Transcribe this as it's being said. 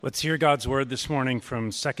Let's hear God's word this morning from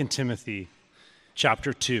 2 Timothy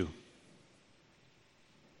chapter 2.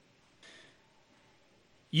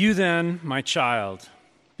 You then, my child,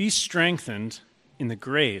 be strengthened in the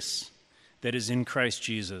grace that is in Christ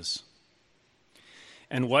Jesus.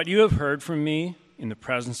 And what you have heard from me in the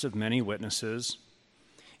presence of many witnesses,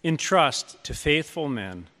 entrust to faithful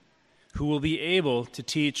men who will be able to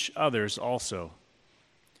teach others also.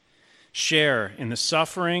 Share in the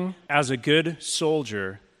suffering as a good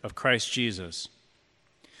soldier of Christ Jesus.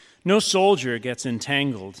 No soldier gets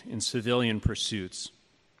entangled in civilian pursuits,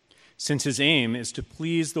 since his aim is to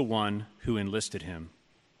please the one who enlisted him.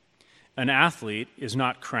 An athlete is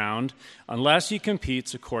not crowned unless he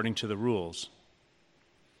competes according to the rules.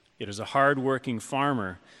 It is a hard-working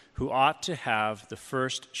farmer who ought to have the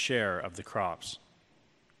first share of the crops.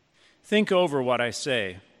 Think over what I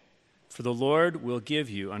say, for the Lord will give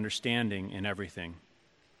you understanding in everything.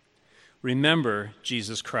 Remember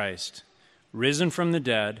Jesus Christ, risen from the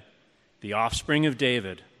dead, the offspring of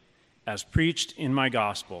David, as preached in my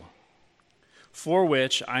gospel, for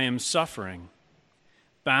which I am suffering,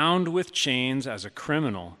 bound with chains as a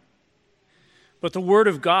criminal. But the word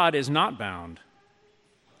of God is not bound.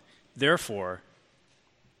 Therefore,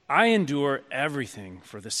 I endure everything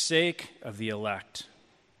for the sake of the elect,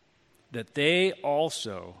 that they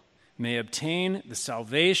also may obtain the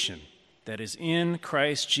salvation that is in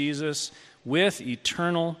Christ Jesus with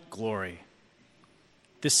eternal glory.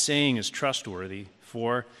 This saying is trustworthy,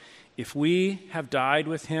 for if we have died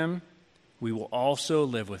with him, we will also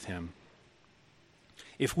live with him.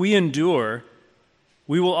 If we endure,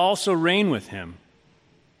 we will also reign with him.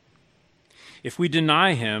 If we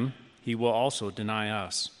deny him, he will also deny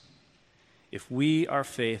us. If we are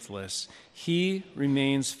faithless, he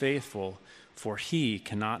remains faithful, for he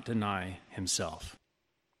cannot deny himself.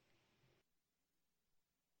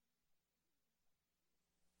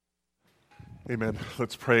 Amen.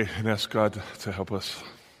 Let's pray and ask God to help us.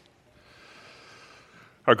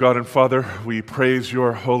 Our God and Father, we praise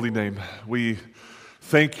your holy name. We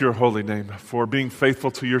thank your holy name for being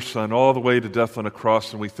faithful to your Son all the way to death on a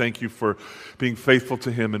cross, and we thank you for being faithful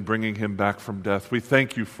to him and bringing him back from death. We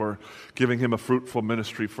thank you for giving him a fruitful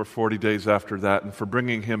ministry for 40 days after that, and for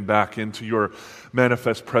bringing him back into your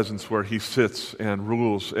manifest presence where he sits and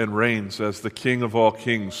rules and reigns as the King of all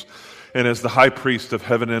kings and as the high priest of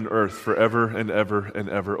heaven and earth forever and ever and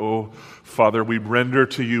ever. Oh, Father, we render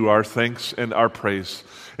to you our thanks and our praise.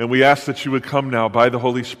 And we ask that you would come now by the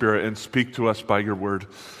Holy Spirit and speak to us by your word.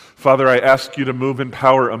 Father, I ask you to move in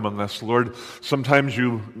power among us. Lord, sometimes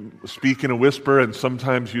you speak in a whisper and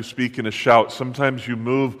sometimes you speak in a shout. Sometimes you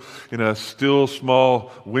move in a still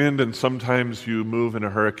small wind and sometimes you move in a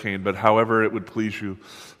hurricane. But however it would please you,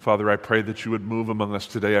 Father, I pray that you would move among us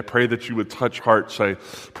today. I pray that you would touch hearts. I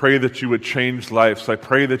pray that you would change lives. I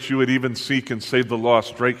pray that you would even seek and save the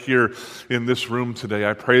lost right here in this room today.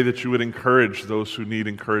 I pray that you would encourage those who need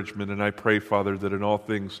encouragement. And I pray, Father, that in all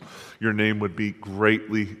things your name would be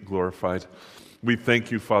greatly glorified. We thank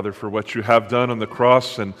you, Father, for what you have done on the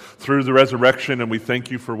cross and through the resurrection, and we thank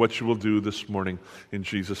you for what you will do this morning. In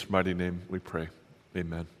Jesus' mighty name we pray.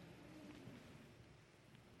 Amen.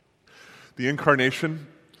 The incarnation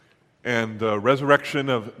and the resurrection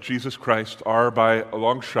of Jesus Christ are, by a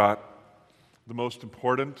long shot, the most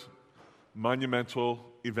important, monumental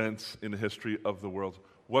events in the history of the world.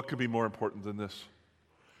 What could be more important than this?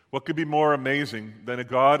 What could be more amazing than a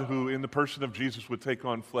God who, in the person of Jesus, would take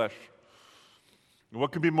on flesh?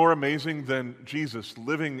 What could be more amazing than Jesus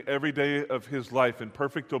living every day of his life in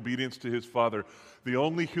perfect obedience to his Father, the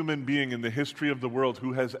only human being in the history of the world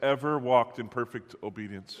who has ever walked in perfect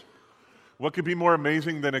obedience? What could be more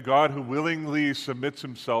amazing than a God who willingly submits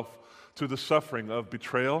himself to the suffering of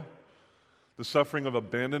betrayal, the suffering of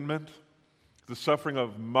abandonment, the suffering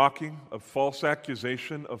of mocking, of false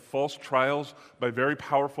accusation, of false trials by very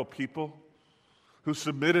powerful people, who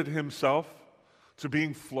submitted himself to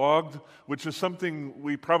being flogged, which is something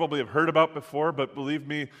we probably have heard about before, but believe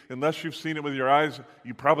me, unless you've seen it with your eyes,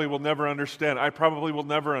 you probably will never understand. I probably will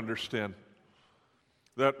never understand.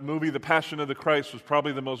 That movie, The Passion of the Christ, was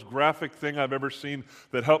probably the most graphic thing I've ever seen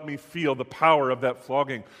that helped me feel the power of that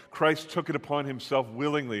flogging. Christ took it upon himself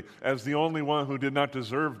willingly as the only one who did not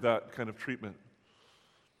deserve that kind of treatment.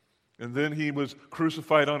 And then he was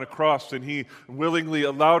crucified on a cross, and he willingly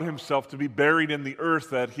allowed himself to be buried in the earth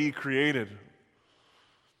that he created.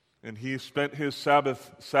 And he spent his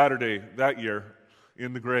Sabbath Saturday that year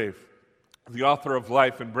in the grave, the author of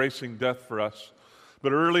life embracing death for us.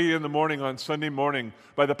 But early in the morning on Sunday morning,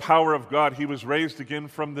 by the power of God, he was raised again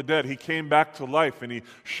from the dead. He came back to life, and he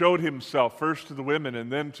showed himself first to the women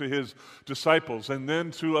and then to his disciples and then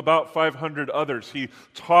to about 500 others. He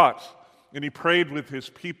taught and he prayed with his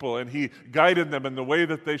people, and he guided them in the way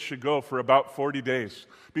that they should go for about 40 days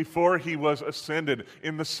before he was ascended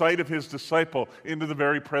in the sight of his disciple into the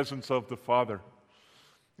very presence of the Father.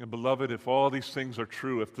 And beloved, if all these things are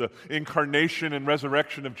true, if the incarnation and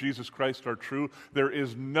resurrection of Jesus Christ are true, there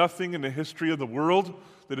is nothing in the history of the world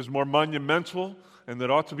that is more monumental and that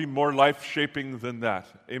ought to be more life-shaping than that.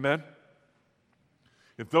 Amen?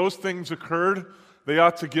 If those things occurred, they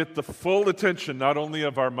ought to get the full attention not only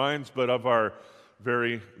of our minds but of our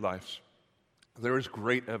very lives. There is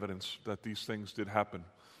great evidence that these things did happen.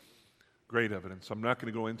 Great evidence. I'm not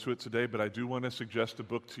going to go into it today, but I do want to suggest a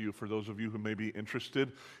book to you for those of you who may be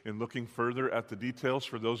interested in looking further at the details,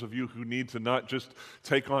 for those of you who need to not just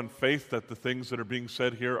take on faith that the things that are being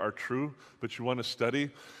said here are true, but you want to study.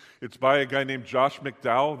 It's by a guy named Josh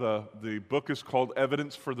McDowell. The book is called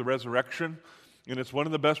Evidence for the Resurrection, and it's one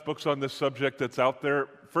of the best books on this subject that's out there,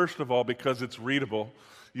 first of all, because it's readable.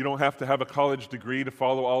 You don't have to have a college degree to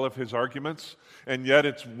follow all of his arguments, and yet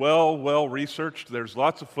it's well researched. There's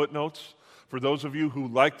lots of footnotes. For those of you who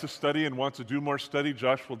like to study and want to do more study,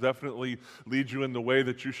 Josh will definitely lead you in the way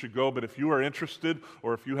that you should go. But if you are interested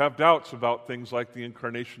or if you have doubts about things like the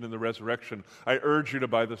incarnation and the resurrection, I urge you to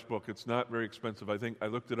buy this book. It's not very expensive. I think I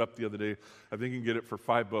looked it up the other day. I think you can get it for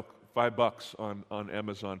 $5 on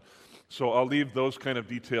Amazon. So I'll leave those kind of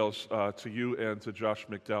details to you and to Josh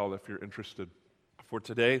McDowell if you're interested. For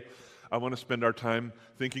today, I want to spend our time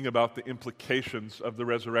thinking about the implications of the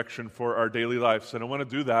resurrection for our daily lives. And I want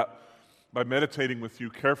to do that by meditating with you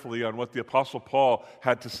carefully on what the Apostle Paul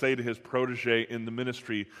had to say to his protege in the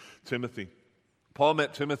ministry, Timothy. Paul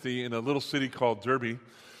met Timothy in a little city called Derbe,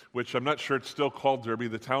 which I'm not sure it's still called Derbe.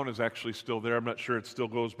 The town is actually still there. I'm not sure it still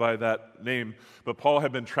goes by that name. But Paul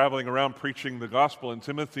had been traveling around preaching the gospel, and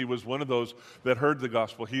Timothy was one of those that heard the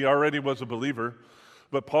gospel. He already was a believer.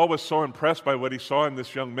 But Paul was so impressed by what he saw in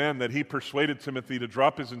this young man that he persuaded Timothy to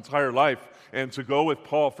drop his entire life and to go with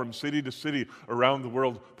Paul from city to city around the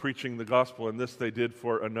world preaching the gospel. And this they did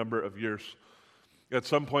for a number of years. At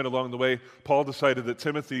some point along the way, Paul decided that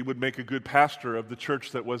Timothy would make a good pastor of the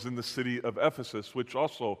church that was in the city of Ephesus, which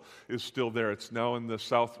also is still there. It's now in the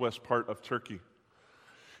southwest part of Turkey.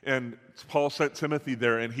 And Paul sent Timothy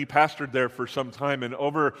there, and he pastored there for some time. And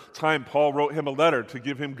over time, Paul wrote him a letter to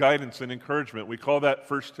give him guidance and encouragement. We call that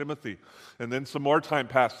 1 Timothy. And then some more time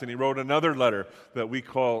passed, and he wrote another letter that we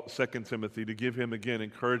call 2 Timothy to give him, again,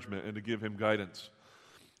 encouragement and to give him guidance.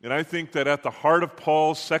 And I think that at the heart of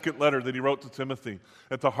Paul's second letter that he wrote to Timothy,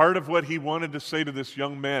 at the heart of what he wanted to say to this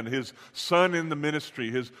young man, his son in the ministry,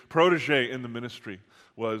 his protege in the ministry,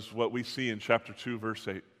 was what we see in chapter 2, verse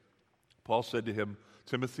 8. Paul said to him,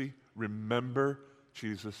 Timothy, remember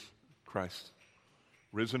Jesus Christ,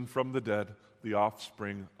 risen from the dead, the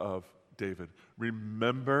offspring of David.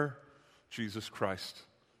 Remember Jesus Christ,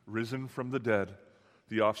 risen from the dead,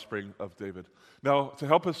 the offspring of David. Now, to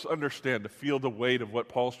help us understand, to feel the weight of what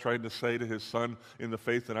Paul's trying to say to his son in the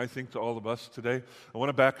faith, and I think to all of us today, I want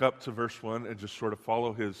to back up to verse 1 and just sort of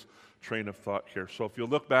follow his train of thought here. So if you'll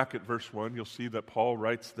look back at verse 1, you'll see that Paul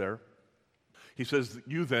writes there. He says,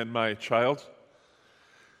 "You then, my child,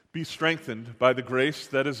 be strengthened by the grace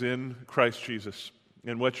that is in Christ Jesus.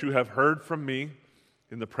 And what you have heard from me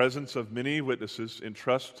in the presence of many witnesses,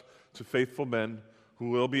 entrust to faithful men who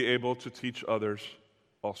will be able to teach others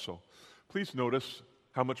also." Please notice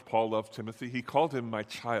how much Paul loved Timothy. He called him my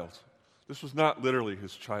child. This was not literally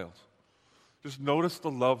his child. Just notice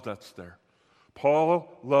the love that's there.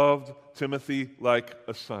 Paul loved Timothy like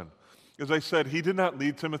a son. As I said, he did not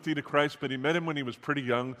lead Timothy to Christ, but he met him when he was pretty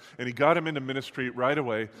young, and he got him into ministry right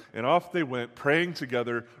away, and off they went, praying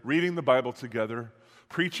together, reading the Bible together,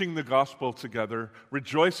 preaching the gospel together,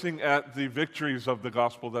 rejoicing at the victories of the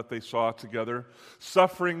gospel that they saw together,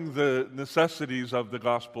 suffering the necessities of the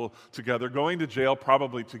gospel together, going to jail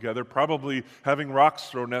probably together, probably having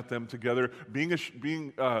rocks thrown at them together,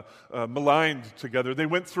 being maligned together. They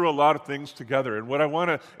went through a lot of things together, and what I want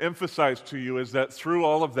to emphasize to you is that through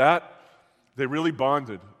all of that, they really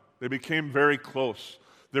bonded. They became very close.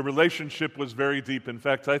 Their relationship was very deep. In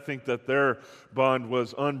fact, I think that their bond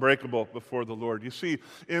was unbreakable before the Lord. You see,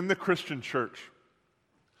 in the Christian church,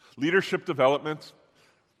 leadership development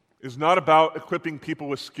is not about equipping people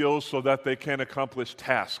with skills so that they can accomplish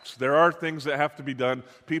tasks. There are things that have to be done.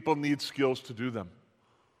 People need skills to do them.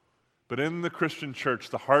 But in the Christian church,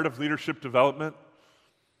 the heart of leadership development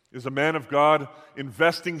Is a man of God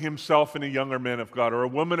investing himself in a younger man of God, or a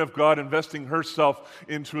woman of God investing herself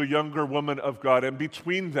into a younger woman of God? And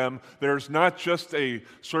between them, there's not just a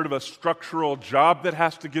sort of a structural job that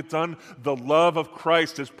has to get done. The love of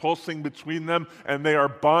Christ is pulsing between them, and they are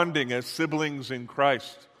bonding as siblings in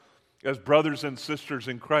Christ, as brothers and sisters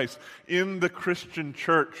in Christ. In the Christian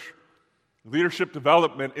church, leadership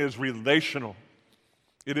development is relational.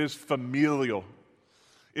 It is familial.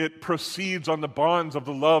 It proceeds on the bonds of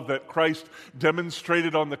the love that Christ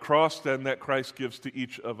demonstrated on the cross and that Christ gives to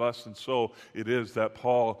each of us. And so it is that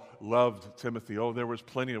Paul loved Timothy. Oh, there was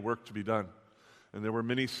plenty of work to be done. And there were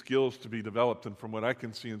many skills to be developed. And from what I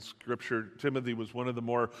can see in Scripture, Timothy was one of the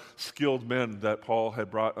more skilled men that Paul had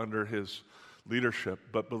brought under his leadership.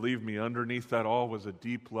 But believe me, underneath that all was a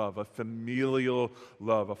deep love, a familial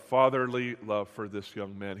love, a fatherly love for this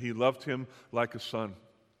young man. He loved him like a son.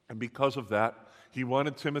 And because of that, he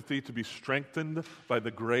wanted Timothy to be strengthened by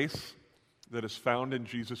the grace that is found in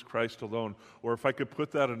Jesus Christ alone. Or if I could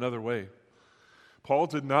put that another way, Paul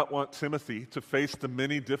did not want Timothy to face the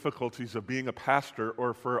many difficulties of being a pastor,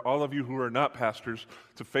 or for all of you who are not pastors,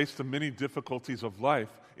 to face the many difficulties of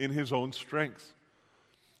life in his own strength.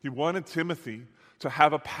 He wanted Timothy to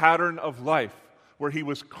have a pattern of life where he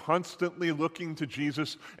was constantly looking to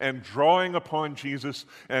Jesus and drawing upon Jesus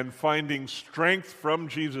and finding strength from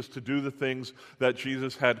Jesus to do the things that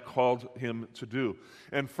Jesus had called him to do.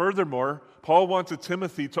 And furthermore, Paul wanted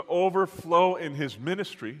Timothy to overflow in his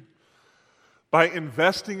ministry by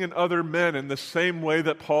investing in other men in the same way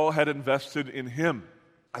that Paul had invested in him.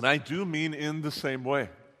 And I do mean in the same way.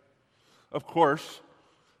 Of course,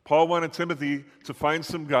 Paul wanted Timothy to find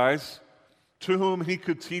some guys to whom he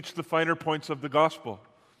could teach the finer points of the gospel.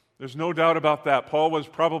 There's no doubt about that. Paul was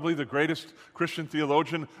probably the greatest Christian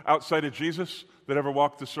theologian outside of Jesus that ever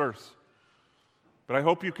walked this earth. But I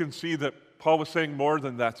hope you can see that Paul was saying more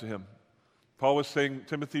than that to him. Paul was saying,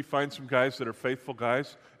 Timothy, find some guys that are faithful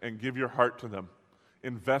guys and give your heart to them.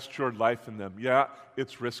 Invest your life in them. Yeah,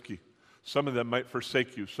 it's risky. Some of them might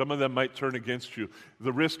forsake you. Some of them might turn against you.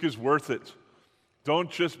 The risk is worth it.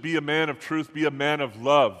 Don't just be a man of truth, be a man of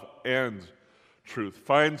love and truth.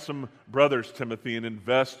 Find some brothers, Timothy, and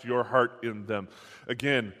invest your heart in them.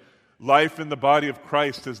 Again, life in the body of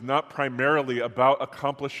Christ is not primarily about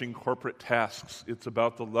accomplishing corporate tasks. It's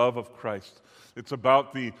about the love of Christ. It's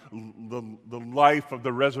about the life of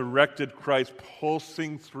the resurrected Christ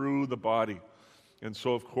pulsing through the body. And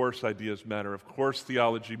so, of course, ideas matter. Of course,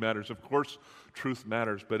 theology matters. Of course, truth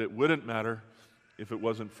matters. But it wouldn't matter if it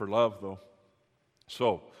wasn't for love, though.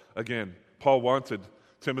 So, again, Paul wanted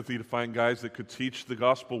Timothy to find guys that could teach the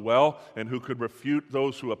gospel well and who could refute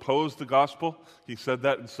those who oppose the gospel. He said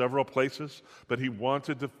that in several places. But he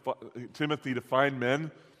wanted Timothy to find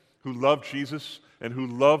men who loved Jesus and who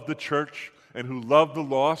loved the church and who loved the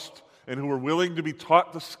lost and who were willing to be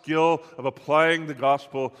taught the skill of applying the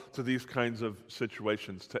gospel to these kinds of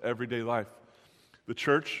situations, to everyday life. The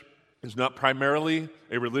church is not primarily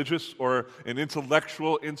a religious or an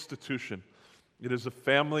intellectual institution. It is a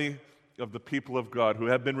family of the people of God who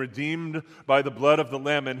have been redeemed by the blood of the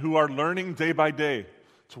Lamb and who are learning day by day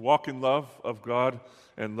to walk in love of God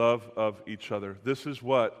and love of each other. This is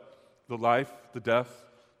what the life, the death,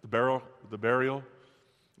 the burial,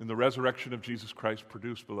 and the resurrection of Jesus Christ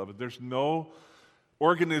produced, beloved. There's no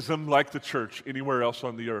organism like the church anywhere else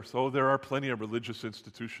on the earth. Oh, there are plenty of religious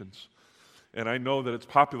institutions. And I know that it's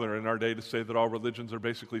popular in our day to say that all religions are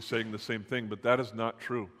basically saying the same thing, but that is not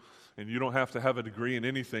true. And you don't have to have a degree in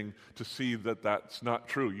anything to see that that's not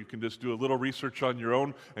true. You can just do a little research on your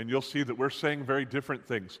own, and you'll see that we're saying very different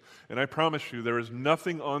things. And I promise you, there is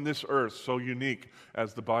nothing on this earth so unique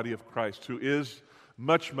as the body of Christ, who is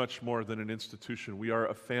much, much more than an institution. We are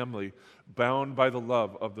a family bound by the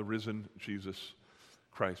love of the risen Jesus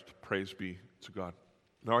Christ. Praise be to God.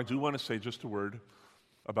 Now, I do want to say just a word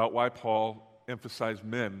about why Paul emphasized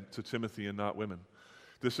men to Timothy and not women.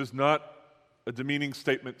 This is not a demeaning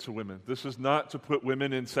statement to women. This is not to put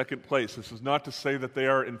women in second place. This is not to say that they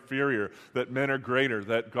are inferior, that men are greater,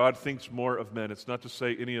 that God thinks more of men. It's not to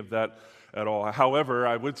say any of that at all. However,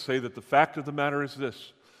 I would say that the fact of the matter is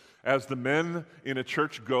this: as the men in a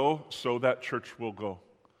church go, so that church will go.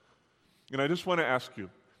 And I just want to ask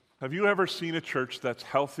you, have you ever seen a church that's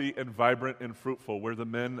healthy and vibrant and fruitful where the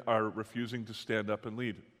men are refusing to stand up and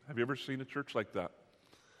lead? Have you ever seen a church like that?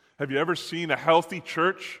 Have you ever seen a healthy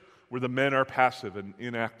church where the men are passive and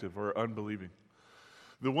inactive or unbelieving?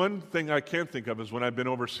 The one thing I can think of is when I've been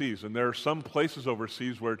overseas, and there are some places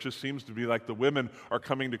overseas where it just seems to be like the women are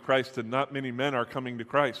coming to Christ and not many men are coming to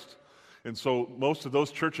Christ. And so most of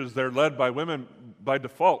those churches, they're led by women by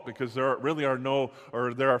default because there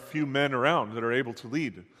are few men around that are able to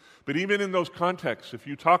lead. But even in those contexts, if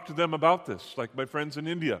you talk to them about this, like my friends in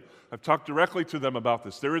India, I've talked directly to them about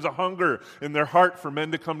this. There is a hunger in their heart for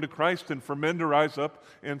men to come to Christ and for men to rise up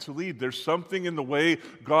and to lead. There's something in the way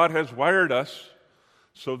God has wired us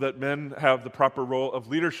so that men have the proper role of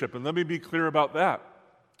leadership. And let me be clear about that.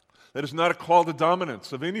 That is not a call to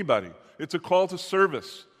dominance of anybody. It's a call to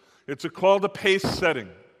service. It's a call to pace setting.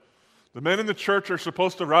 The men in the church are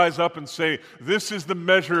supposed to rise up and say, this is the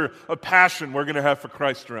measure of passion we're going to have for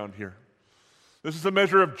Christ around here. This is the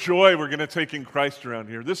measure of joy we're going to take in Christ around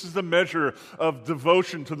here. This is the measure of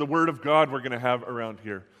devotion to the Word of God we're going to have around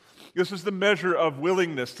here. This is the measure of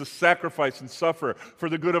willingness to sacrifice and suffer for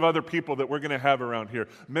the good of other people that we're going to have around here.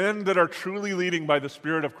 Men that are truly leading by the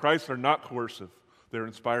Spirit of Christ are not coercive. They're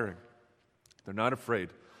inspiring. They're not afraid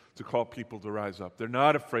to call people to rise up. They're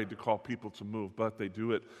not afraid to call people to move, but they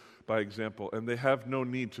do it by example, and they have no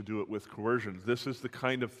need to do it with coercion. This is the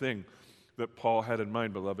kind of thing that Paul had in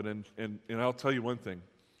mind, beloved, and I'll tell you one thing.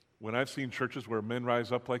 When I've seen churches where men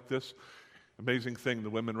rise up like this, amazing thing,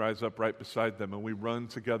 the women rise up right beside them, and we run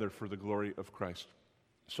together for the glory of Christ.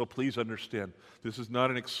 So please understand, this is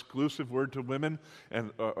not an exclusive word to women,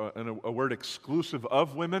 and a word exclusive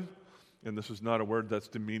of women, and this is not a word that's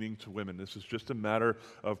demeaning to women. This is just a matter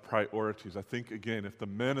of priorities. I think, again, if the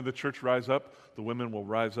men of the church rise up, the women will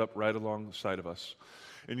rise up right alongside of us.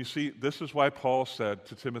 And you see, this is why Paul said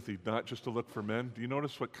to Timothy, not just to look for men. Do you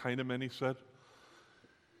notice what kind of men he said?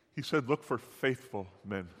 He said, look for faithful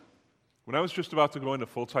men. When I was just about to go into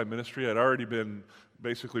full-time ministry, I'd already been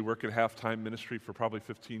basically working half-time ministry for probably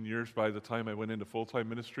 15 years by the time I went into full-time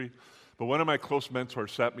ministry. But one of my close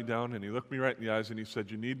mentors sat me down and he looked me right in the eyes and he said,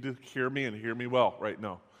 you need to hear me and hear me well right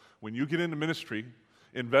now. When you get into ministry,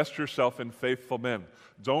 invest yourself in faithful men.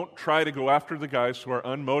 Don't try to go after the guys who are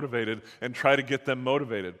unmotivated and try to get them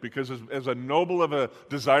motivated, because as a noble of a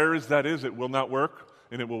desire as that is, it will not work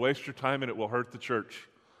and it will waste your time and it will hurt the church.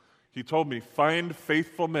 He told me, find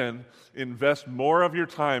faithful men, invest more of your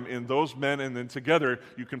time in those men, and then together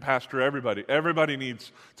you can pastor everybody. Everybody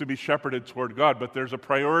needs to be shepherded toward God, but there's a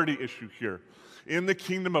priority issue here. In the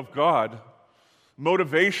kingdom of God,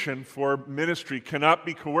 motivation for ministry cannot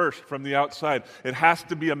be coerced from the outside. It has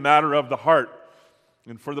to be a matter of the heart.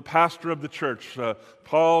 And for the pastor of the church,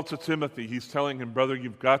 Paul to Timothy, he's telling him, brother,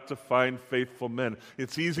 you've got to find faithful men.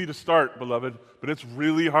 It's easy to start, beloved, but it's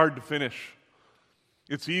really hard to finish.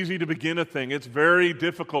 It's easy to begin a thing. It's very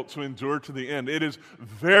difficult to endure to the end. It is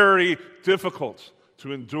very difficult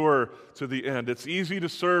to endure to the end. It's easy to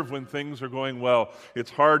serve when things are going well.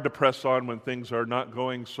 It's hard to press on when things are not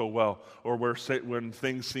going so well, or when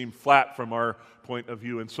things seem flat from our point of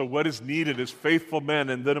view. And so what is needed is faithful men,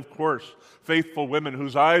 and then, of course, faithful women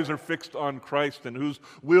whose eyes are fixed on Christ and whose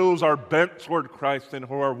wills are bent toward Christ and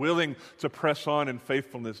who are willing to press on in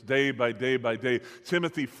faithfulness day by day by day.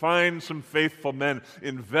 Timothy, find some faithful men.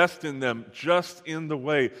 Invest in them just in the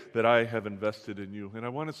way that I have invested in you. And I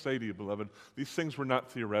want to say to you, beloved, these things were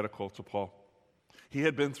not theoretical to Paul. He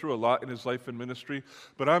had been through a lot in his life and ministry,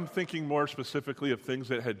 but I'm thinking more specifically of things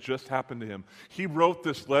that had just happened to him. He wrote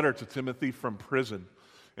this letter to Timothy from prison,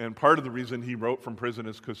 and part of the reason he wrote from prison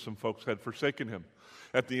is because some folks had forsaken him.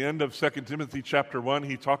 At the end of 2 Timothy chapter 1,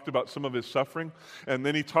 he talked about some of his suffering, and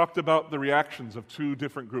then he talked about the reactions of two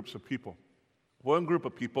different groups of people. One group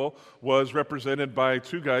of people was represented by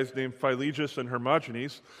two guys named Philologus and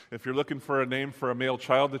Hermogenes. If you're looking for a name for a male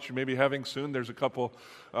child that you may be having soon, there's a couple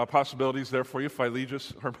possibilities there for you,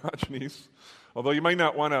 Philologus, Hermogenes. Although you might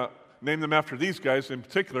not want to name them after these guys in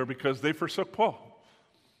particular because they forsook Paul.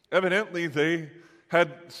 Evidently, they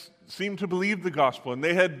had seemed to believe the gospel, and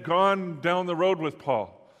they had gone down the road with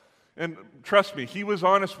Paul. And trust me, he was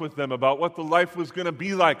honest with them about what the life was going to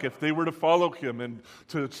be like if they were to follow him and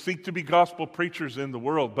to seek to be gospel preachers in the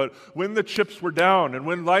world. But when the chips were down and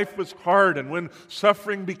when life was hard and when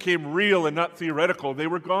suffering became real and not theoretical, they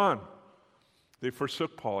were gone. They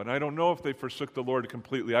forsook Paul. And I don't know if they forsook the Lord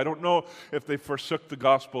completely. I don't know if they forsook the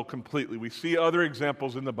gospel completely. We see other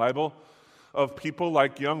examples in the Bible of people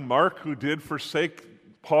like young Mark who did forsake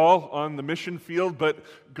Paul on the mission field, but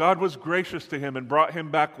God was gracious to him and brought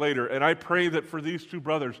him back later. And I pray that for these two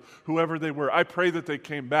brothers, whoever they were, I pray that they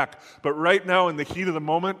came back. But right now, in the heat of the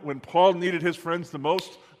moment, when Paul needed his friends the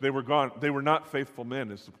most, they were gone. They were not faithful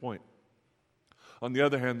men, is the point. On the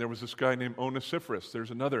other hand, there was this guy named Onesiphorus.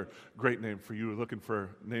 There's another great name for you, looking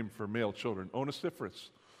for a name for male children.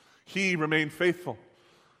 Onesiphorus. He remained faithful.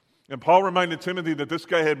 And Paul reminded Timothy that this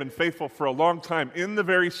guy had been faithful for a long time in the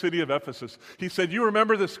very city of Ephesus. He said, you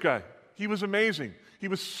remember this guy? He was amazing. He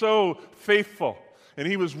was so faithful. and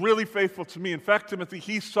he was really faithful to me. In fact, Timothy,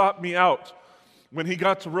 he sought me out. When he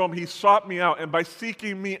got to Rome, he sought me out, and by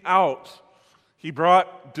seeking me out, he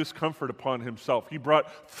brought discomfort upon himself. He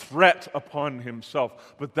brought threat upon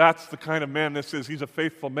himself. But that's the kind of man this is. He's a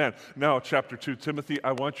faithful man. Now, chapter 2, Timothy,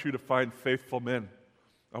 I want you to find faithful men.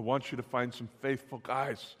 I want you to find some faithful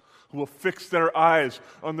guys who will fix their eyes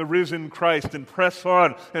on the risen Christ and press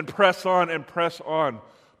on and press on and press on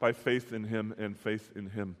by faith in him and faith in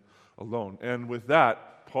him alone. And with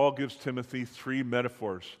that, Paul gives Timothy 3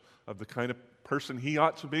 metaphors of the kind of person he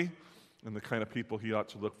ought to be and the kind of people he ought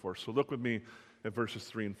to look for. So look with me at verses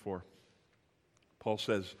 3 and 4. Paul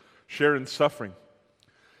says, share in suffering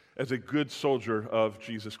as a good soldier of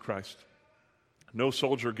Jesus Christ. No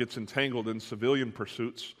soldier gets entangled in civilian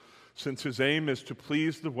pursuits, since his aim is to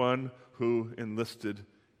please the one who enlisted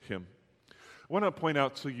him. I want to point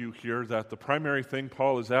out to you here that the primary thing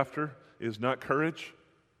Paul is after is not courage,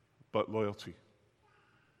 but loyalty.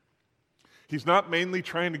 He's not mainly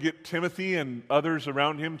trying to get Timothy and others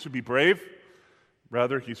around him to be brave.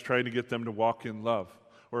 Rather, he's trying to get them to walk in love.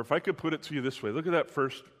 Or if I could put it to you this way, look at that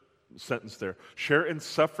first sentence there. Share in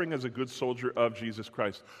suffering as a good soldier of Jesus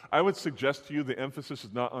Christ. I would suggest to you the emphasis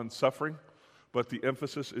is not on suffering, but the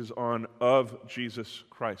emphasis is on of Jesus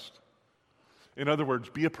Christ. In other words,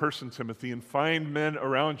 be a person, Timothy, and find men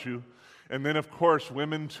around you. And then, of course,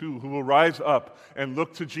 women too, who will rise up and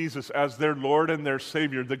look to Jesus as their Lord and their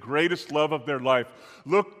Savior, the greatest love of their life.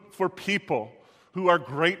 Look for people who are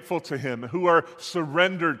grateful to him, who are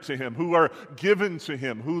surrendered to him, who are given to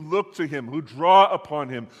him, who look to him, who draw upon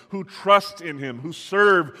him, who trust in him, who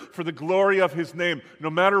serve for the glory of his name, no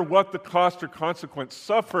matter what the cost or consequence.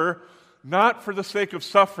 Suffer not for the sake of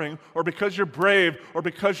suffering, or because you're brave, or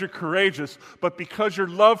because you're courageous, but because your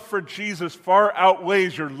love for Jesus far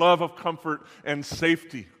outweighs your love of comfort and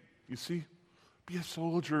safety. You see? Be a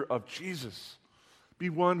soldier of Jesus.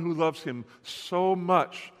 Be one who loves him so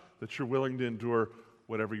much that you're willing to endure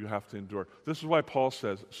whatever you have to endure. This is why Paul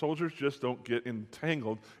says, soldiers just don't get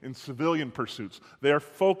entangled in civilian pursuits. They are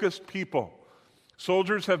focused people.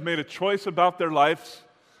 Soldiers have made a choice about their lives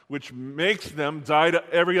which makes them die to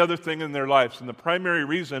every other thing in their lives. And the primary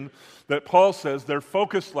reason that Paul says they're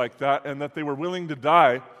focused like that and that they were willing to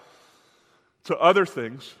die to other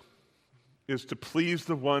things is to please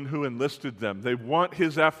the one who enlisted them. They want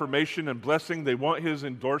his affirmation and blessing. They want his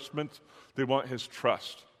endorsement. They want his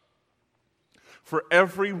trust. For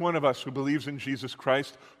every one of us who believes in Jesus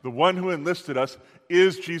Christ, the one who enlisted us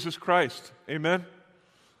is Jesus Christ. Amen?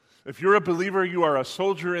 If you're a believer, you are a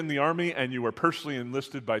soldier in the army, and you are personally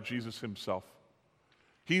enlisted by Jesus himself.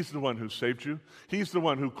 He's the one who saved you. He's the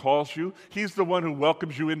one who calls you. He's the one who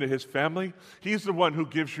welcomes you into his family. He's the one who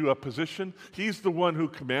gives you a position. He's the one who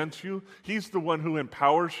commands you. He's the one who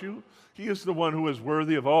empowers you. He is the one who is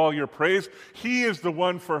worthy of all your praise. He is the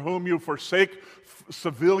one for whom you forsake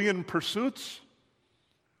civilian pursuits.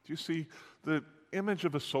 Do you see, the image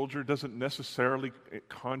of a soldier doesn't necessarily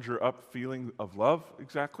conjure up feeling of love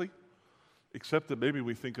exactly, except that maybe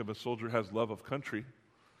we think of a soldier has love of country.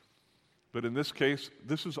 But in this case,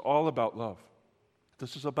 this is all about love.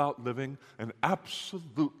 This is about living an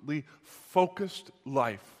absolutely focused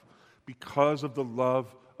life because of the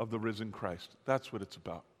love of the risen Christ. That's what it's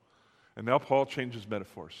about. And now Paul changes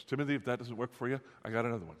metaphors. Timothy, if that doesn't work for you, I got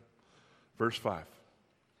another one. Verse 5.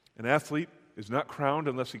 An athlete is not crowned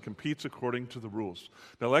unless he competes according to the rules.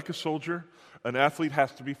 Now, like a soldier, an athlete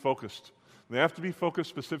has to be focused. They have to be focused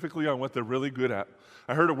specifically on what they're really good at.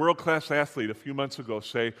 I heard a world-class athlete a few months ago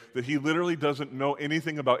say that he literally doesn't know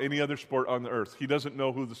anything about any other sport on the earth. He doesn't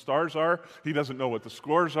know who the stars are. He doesn't know what the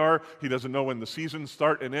scores are. He doesn't know when the seasons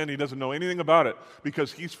start and end. He doesn't know anything about it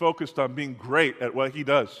because he's focused on being great at what he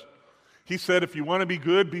does. He said, if you want to be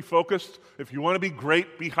good, be focused. If you want to be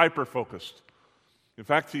great, be hyper-focused. In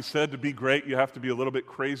fact, he said to be great, you have to be a little bit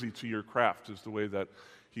crazy to your craft, is the way that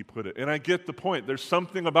he put it. And I get the point. There's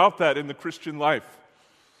something about that in the Christian life.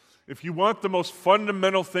 If you want the most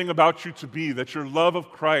fundamental thing about you to be, that your love of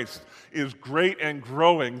Christ is great and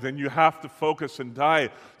growing, then you have to focus and die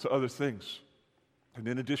to other things. And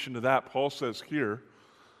in addition to that, Paul says here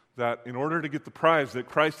that in order to get the prize that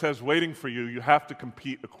Christ has waiting for you, you have to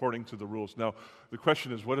compete according to the rules. Now, the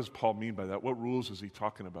question is, what does Paul mean by that? What rules is he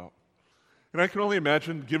talking about? And I can only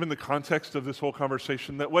imagine, given the context of this whole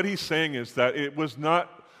conversation, that what he's saying is that it was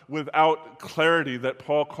not without clarity that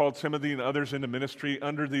Paul called Timothy and others into ministry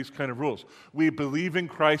under these kind of rules. We believe in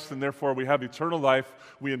Christ, and therefore we have eternal life.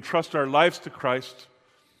 We entrust our lives to Christ,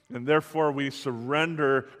 And therefore, we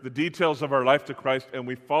surrender the details of our life to Christ and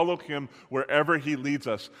we follow Him wherever He leads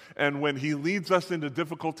us. And when He leads us into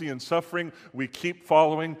difficulty and suffering, we keep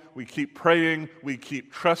following, we keep praying, we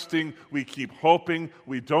keep trusting, we keep hoping,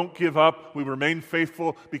 we don't give up, we remain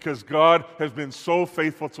faithful because God has been so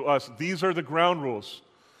faithful to us. These are the ground rules.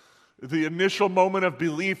 The initial moment of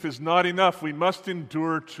belief is not enough. We must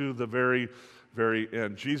endure to the very, very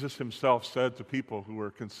end. Jesus Himself said to people who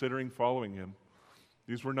were considering following Him,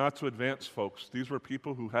 these were not to advance folks. These were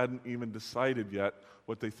people who hadn't even decided yet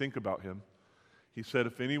what they think about Him. He said,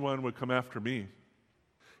 if anyone would come after me,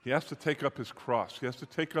 he has to take up his cross. He has to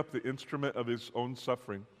take up the instrument of his own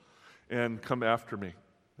suffering and come after me.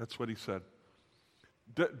 That's what He said.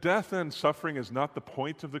 Death and suffering is not the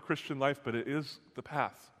point of the Christian life, but it is the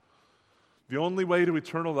path. The only way to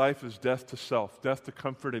eternal life is death to self, death to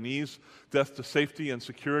comfort and ease, death to safety and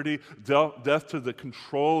security, death to the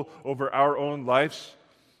control over our own lives.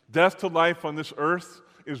 Death to life on this earth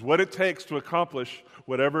is what it takes to accomplish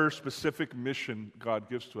whatever specific mission God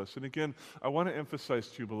gives to us. And again, I want to emphasize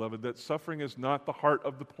to you, beloved, that suffering is not the heart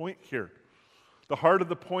of the point here. The heart of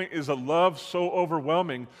the point is a love so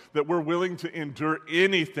overwhelming that we're willing to endure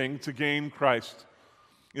anything to gain Christ.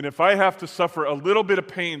 And if I have to suffer a little bit of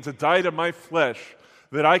pain to die to my flesh,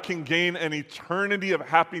 that I can gain an eternity of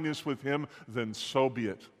happiness with Him, then so be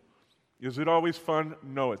it. Is it always fun?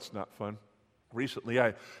 No, it's not fun. Recently,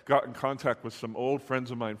 I got in contact with some old friends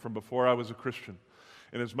of mine from before I was a Christian.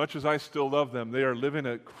 And as much as I still love them, they are living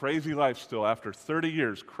a crazy life still after 30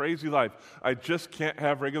 years, crazy life. I just can't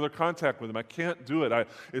have regular contact with them. I can't do it.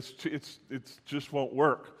 It just won't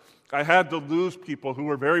work. I had to lose people who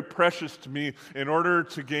were very precious to me in order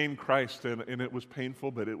to gain Christ, and it was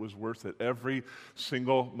painful, but it was worth it. Every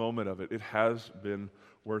single moment of it. It has been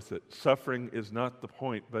worth it. Suffering is not the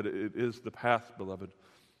point, but it is the path, beloved.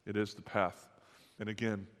 It is the path. And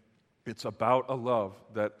again, it's about a love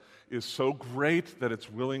that is so great that it's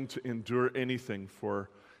willing to endure anything for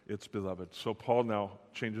its beloved. So Paul now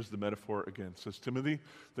changes the metaphor again. Says, Timothy,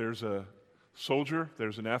 there's a soldier,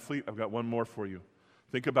 there's an athlete. I've got one more for you.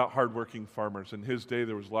 Think about hardworking farmers. In his day,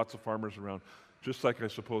 there was lots of farmers around, just like I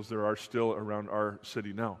suppose there are still around our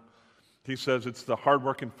city now. He says it's the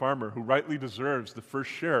hardworking farmer who rightly deserves the first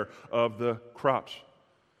share of the crops.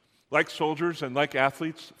 Like soldiers and like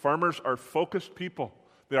athletes, farmers are focused people.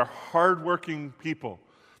 They are hardworking people.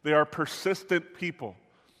 They are persistent people.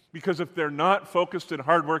 Because if they're not focused and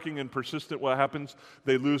hardworking and persistent, what happens?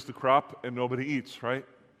 They lose the crop and nobody eats, right?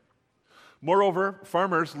 Moreover,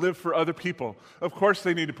 farmers live for other people. Of course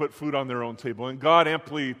they need to put food on their own table, and God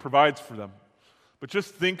amply provides for them. But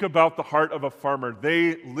just think about the heart of a farmer.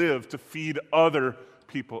 They live to feed other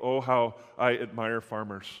people. Oh, how I admire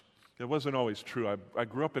farmers. It wasn't always true. I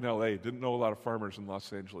grew up in L.A., didn't know a lot of farmers in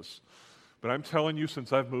Los Angeles. But I'm telling you,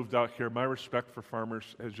 since I've moved out here, my respect for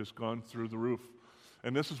farmers has just gone through the roof.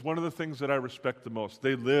 And this is one of the things that I respect the most.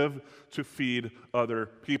 They live to feed other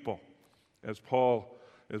people. As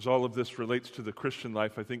all of this relates to the Christian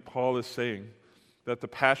life, I think Paul is saying that the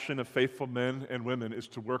passion of faithful men and women is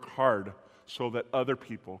to work hard so that other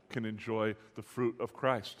people can enjoy the fruit of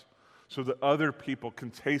Christ, so that other people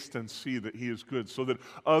can taste and see that He is good, so that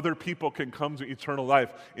other people can come to eternal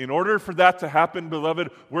life. In order for that to happen, beloved,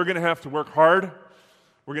 we're going to have to work hard,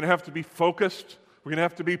 we're going to have to be focused, we're going to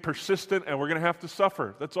have to be persistent, and we're going to have to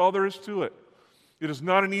suffer. That's all there is to it. It is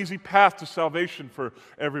not an easy path to salvation for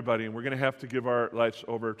everybody, and we're going to have to give our lives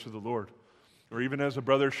over to the Lord. Or even as a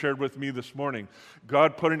brother shared with me this morning,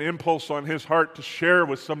 God put an impulse on his heart to share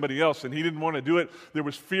with somebody else, and he didn't want to do it. There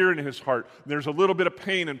was fear in his heart. There's a little bit of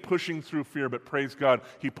pain in pushing through fear, but praise God,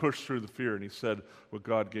 he pushed through the fear, and he said what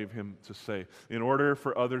God gave him to say. In order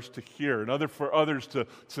for others to hear, for others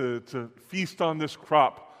to feast on this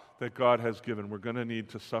crop that God has given, we're going to need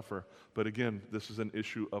to suffer. But again, this is an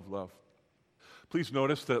issue of love. Please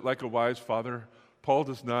notice that like a wise father, Paul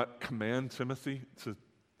does not command Timothy to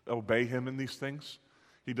obey him in these things.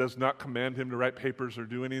 He does not command him to write papers or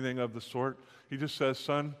do anything of the sort. He just says,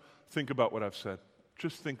 son, think about what I've said.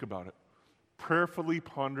 Just think about it. Prayerfully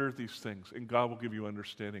ponder these things, and God will give you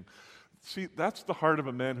understanding. See, that's the heart of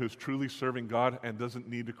a man who's truly serving God and doesn't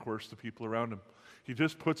need to coerce the people around him. He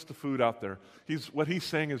just puts the food out there. What he's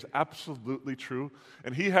saying is absolutely true.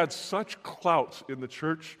 And he had such clout in the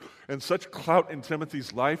church and such clout in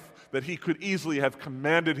Timothy's life that he could easily have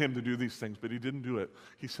commanded him to do these things, but he didn't do it.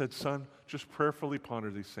 He said, son, just prayerfully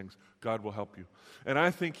ponder these things. God will help you. And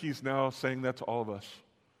I think he's now saying that to all of us.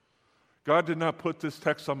 God did not put this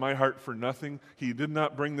text on my heart for nothing. He did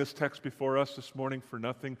not bring this text before us this morning for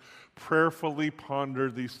nothing. Prayerfully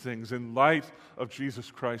ponder these things. In light of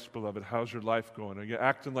Jesus Christ, beloved, how's your life going? Are you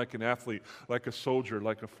acting like an athlete, like a soldier,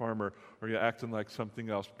 like a farmer? Or are you acting like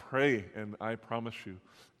something else? Pray, and I promise you,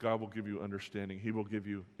 God will give you understanding. He will give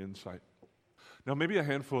you insight. Now, maybe a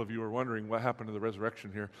handful of you are wondering what happened to the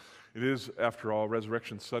resurrection here. It is, after all,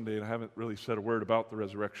 Resurrection Sunday, and I haven't really said a word about the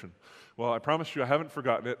resurrection. Well, I promise you I haven't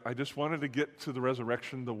forgotten it. I just wanted to get to the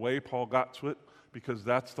resurrection the way Paul got to it, because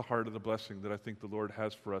that's the heart of the blessing that I think the Lord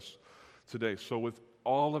has for us today. So with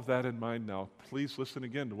all of that in mind now, please listen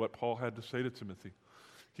again to what Paul had to say to Timothy.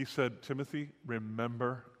 He said, Timothy,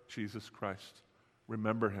 remember Jesus Christ.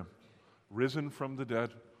 Remember him. Risen from the dead,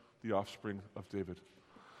 the offspring of David.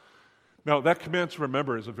 Now, that command to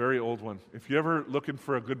remember is a very old one. If you're ever looking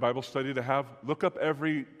for a good Bible study to have, look up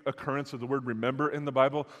every occurrence of the word remember in the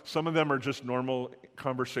Bible. Some of them are just normal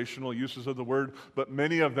conversational uses of the word, but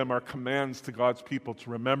many of them are commands to God's people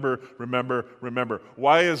to remember, remember, remember.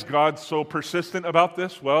 Why is God so persistent about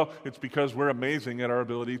this? Well, it's because we're amazing at our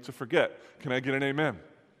ability to forget. Can I get an amen?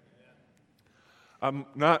 I'm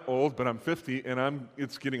not old, but I'm 50, and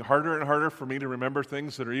it's getting harder and harder for me to remember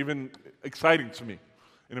things that are even exciting to me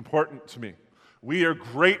and important to me. We are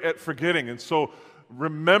great at forgetting, and so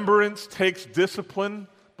remembrance takes discipline,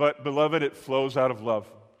 but beloved, it flows out of love.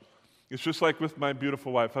 It's just like with my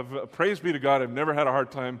beautiful wife. Praise be to God, I've never had a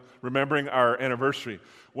hard time remembering our anniversary.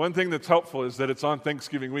 One thing that's helpful is that it's on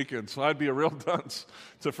Thanksgiving weekend, so I'd be a real dunce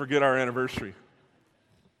to forget our anniversary.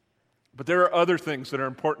 But there are other things that are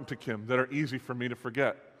important to Kim that are easy for me to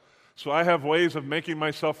forget. So I have ways of making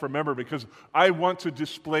myself remember because I want to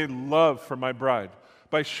display love for my bride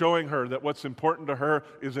by showing her that what's important to her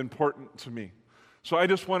is important to me. So I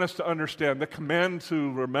just want us to understand the command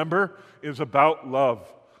to remember is about love.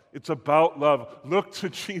 It's about love. Look to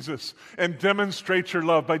Jesus and demonstrate your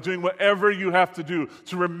love by doing whatever you have to do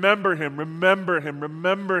to remember him, remember him,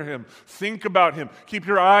 remember him. Think about him. Keep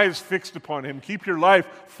your eyes fixed upon him. Keep your life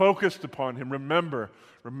focused upon him. Remember,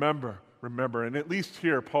 remember, remember. And at least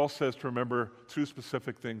here, Paul says to remember two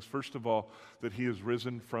specific things. First of all, that he is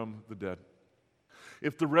risen from the dead.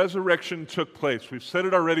 If the resurrection took place, we've said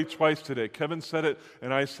it already twice today. Kevin said it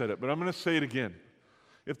and I said it, but I'm going to say it again.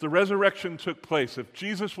 If the resurrection took place, if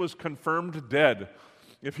Jesus was confirmed dead,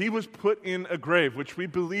 if he was put in a grave, which we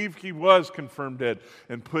believe he was confirmed dead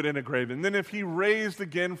and put in a grave, and then if he raised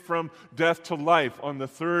again from death to life on the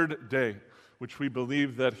third day, which we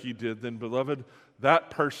believe that he did, then beloved, that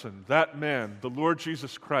person, that man, the Lord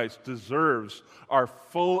Jesus Christ, deserves our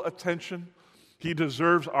full attention. He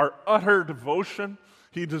deserves our utter devotion.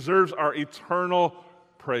 He deserves our eternal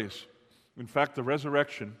praise. In fact, the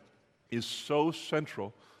resurrection is so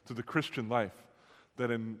central to the Christian life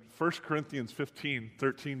that in 1 Corinthians 15,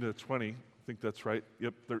 13 to 20, I think that's right,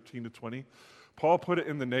 13 to 20, Paul put it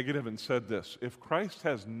in the negative and said this: if Christ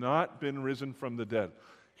has not been risen from the dead,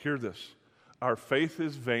 hear this, our faith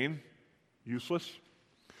is vain, useless.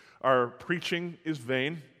 Our preaching is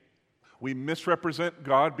vain. We misrepresent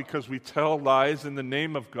God because we tell lies in the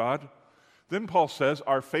name of God. Then Paul says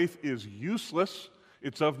our faith is useless.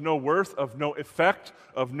 It's of no worth, of no effect,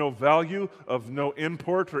 of no value, of no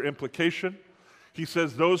import or implication. He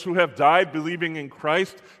says those who have died believing in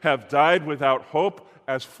Christ have died without hope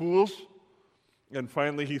as fools. And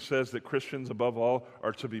finally, he says that Christians above all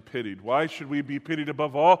are to be pitied. Why should we be pitied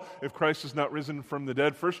above all if Christ is not risen from the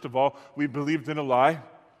dead? First of all, we believed in a lie.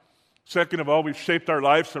 Second of all, we've shaped our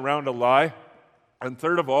lives around a lie. And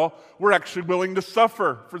third of all, we're actually willing to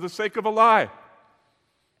suffer for the sake of a lie.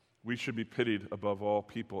 We should be pitied above all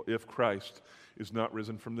people if Christ is not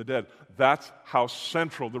risen from the dead. That's how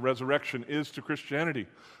central the resurrection is to Christianity.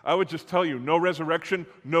 I would just tell you, no resurrection,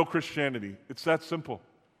 no Christianity. It's that simple.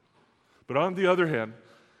 But on the other hand,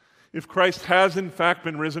 if Christ has in fact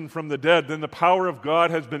been risen from the dead, then the power of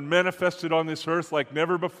God has been manifested on this earth like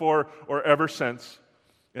never before or ever since.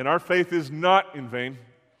 And our faith is not in vain.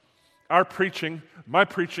 Our preaching, my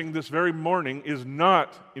preaching this very morning is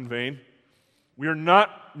not in vain. We are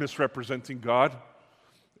not misrepresenting God.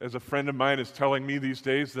 As a friend of mine is telling me these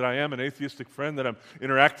days that I am an atheistic friend that I'm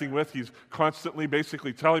interacting with, he's constantly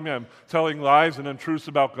basically telling me I'm telling lies and untruths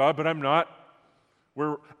about God, but I'm not.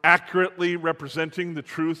 We're accurately representing the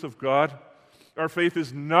truth of God. Our faith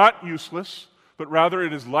is not useless, but rather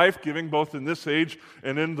it is life-giving both in this age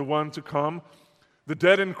and in the one to come. The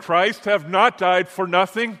dead in Christ have not died for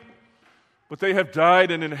nothing, but they have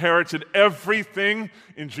died and inherited everything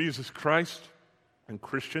in Jesus Christ. And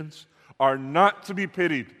Christians are not to be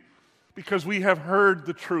pitied because we have heard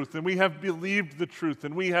the truth and we have believed the truth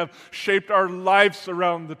and we have shaped our lives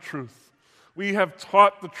around the truth. We have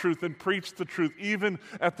taught the truth and preached the truth, even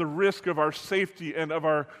at the risk of our safety and of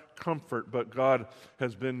our comfort. But God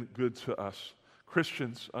has been good to us.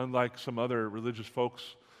 Christians, unlike some other religious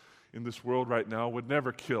folks in this world right now, would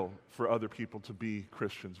never kill for other people to be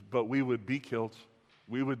Christians. But we would be killed.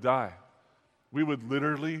 We would die. We would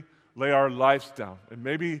literally lay our lives down. And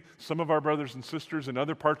maybe some of our brothers and sisters in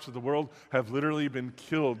other parts of the world have literally been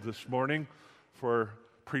killed this morning for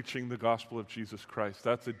preaching the gospel of Jesus Christ.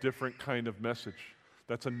 That's a different kind of message.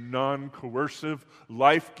 That's a non-coercive,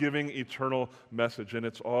 life-giving, eternal message. And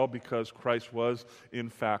it's all because Christ was, in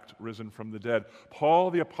fact, risen from the dead.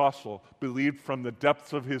 Paul the Apostle believed from the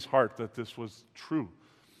depths of his heart that this was true.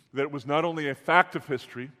 That it was not only a fact of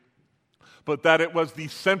history, but that it was the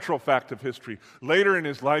central fact of history. Later in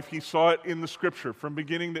his life, he saw it in the Scripture from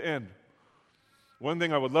beginning to end. One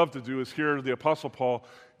thing I would love to do is hear the Apostle Paul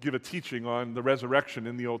give a teaching on the resurrection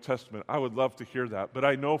in the Old Testament. I would love to hear that. But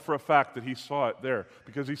I know for a fact that he saw it there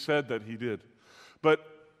because he said that he did. But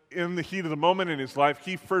in the heat of the moment in his life,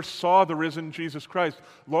 he first saw the risen Jesus Christ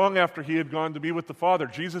long after he had gone to be with the Father.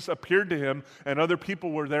 Jesus appeared to him, and other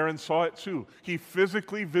people were there and saw it too. He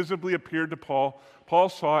physically, visibly appeared to Paul. Paul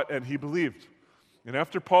saw it, and he believed. And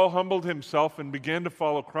after Paul humbled himself and began to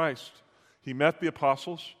follow Christ, he met the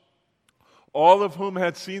apostles, all of whom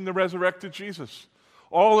had seen the resurrected Jesus,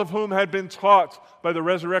 all of whom had been taught by the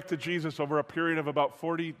resurrected Jesus over a period of about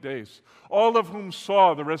 40 days, all of whom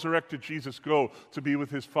saw the resurrected Jesus go to be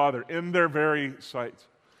with his Father in their very sight.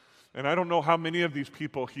 And I don't know how many of these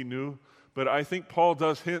people he knew, but I think Paul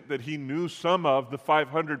does hint that he knew some of the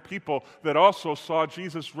 500 people that also saw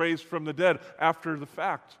Jesus raised from the dead after the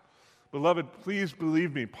fact. Beloved, please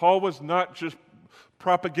believe me, Paul was not just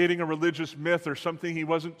propagating a religious myth or something he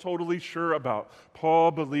wasn't totally sure about. Paul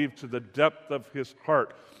believed to the depth of his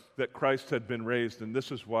heart that Christ had been raised, and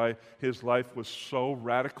this is why his life was so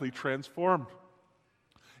radically transformed.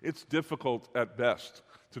 It's difficult at best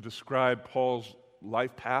to describe Paul's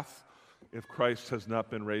life path if Christ has not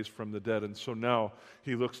been raised from the dead. And so now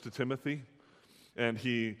he looks to Timothy, and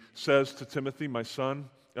he says to Timothy, my son,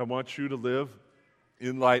 I want you to live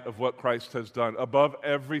in light of what Christ has done. Above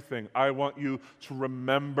everything, I want you to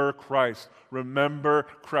remember Christ. Remember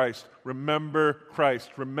Christ. Remember Christ.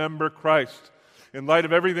 Remember Christ. In light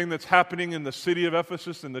of everything that's happening in the city of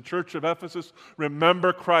Ephesus, in the church of Ephesus,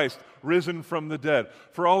 remember Christ, risen from the dead.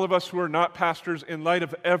 For all of us who are not pastors, in light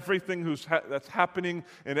of everything that's happening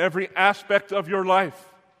in every aspect of your life,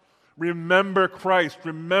 remember Christ.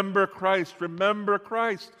 Remember Christ. Remember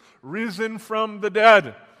Christ, risen from the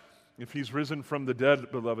dead. If he's risen from the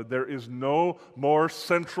dead, beloved, there is no more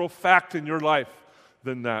central fact in your life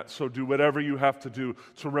than that. So do whatever you have to do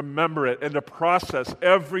to remember it and to process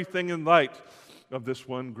everything in light of this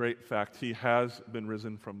one great fact. He has been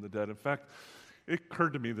risen from the dead. In fact, it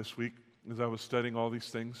occurred to me this week as I was studying all these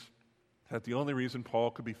things that the only reason Paul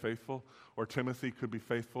could be faithful, or Timothy could be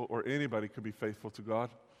faithful, or anybody could be faithful to God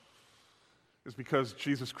is because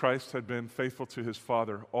Jesus Christ had been faithful to his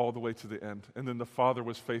Father all the way to the end. And then the Father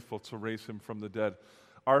was faithful to raise him from the dead.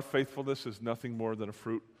 Our faithfulness is nothing more than a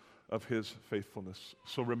fruit of his faithfulness.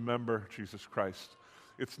 So remember Jesus Christ.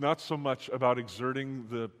 It's not so much about exerting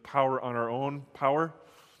the power on our own power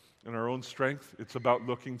and our own strength. It's about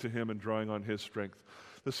looking to him and drawing on his strength.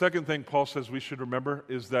 The second thing Paul says we should remember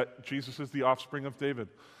is that Jesus is the offspring of David.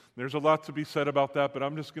 There's a lot to be said about that, but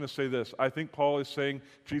I'm just going to say this. I think Paul is saying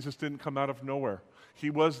Jesus didn't come out of nowhere. He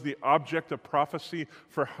was the object of prophecy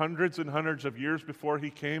for hundreds and hundreds of years before he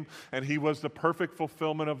came, and he was the perfect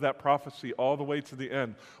fulfillment of that prophecy all the way to the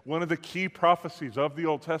end. One of the key prophecies of the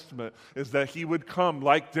Old Testament is that he would come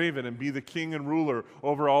like David and be the king and ruler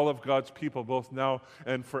over all of God's people, both now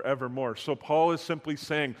and forevermore. So Paul is simply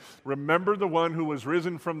saying, remember the one who was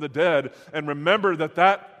risen from the dead, and remember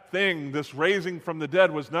that thing, this raising from the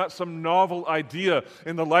dead, was not some novel idea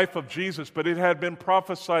in the life of Jesus, but it had been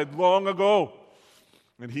prophesied long ago.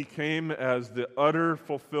 And he came as the utter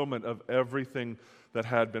fulfillment of everything that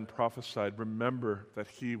had been prophesied. Remember that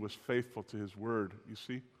he was faithful to his word, you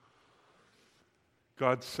see?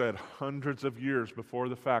 God said hundreds of years before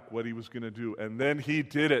the fact what he was going to do, and then he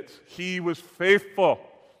did it. He was faithful.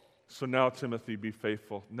 So now, Timothy, be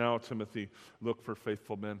faithful. Now, Timothy, look for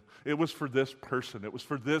faithful men. It was for this person. It was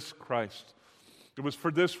for this Christ. It was for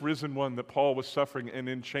this risen one that Paul was suffering and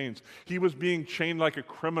in chains. He was being chained like a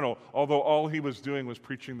criminal, although all he was doing was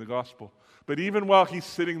preaching the gospel. But even while he's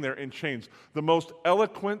sitting there in chains, the most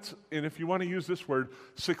eloquent, and if you want to use this word,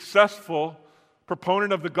 successful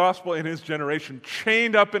proponent of the gospel in his generation,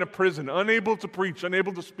 chained up in a prison, unable to preach,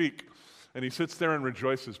 unable to speak. And he sits there and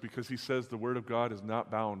rejoices because he says the word of God is not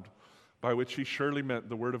bound by which he surely meant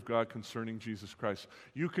the word of God concerning Jesus Christ.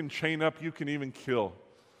 You can chain up, you can even kill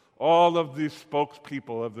all of these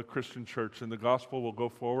spokespeople of the Christian church, and the gospel will go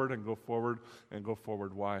forward and go forward and go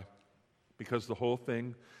forward. Why? Because the whole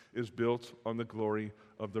thing is built on the glory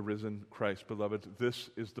of the risen Christ. Beloved,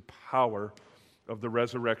 this is the power of the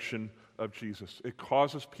resurrection of Jesus. It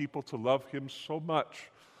causes people to love him so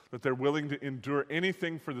much that they're willing to endure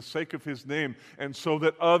anything for the sake of his name, and so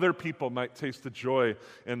that other people might taste the joy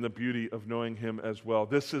and the beauty of knowing him as well.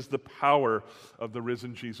 This is the power of the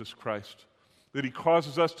risen Jesus Christ, that he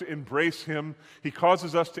causes us to embrace him, he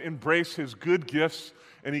causes us to embrace his good gifts,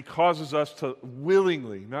 and he causes us to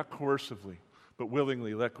willingly, not coercively, but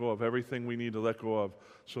willingly let go of everything we need to let go of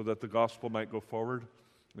so that the gospel might go forward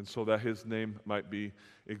and so that his name might be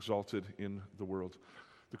exalted in the world.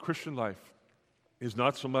 The Christian life is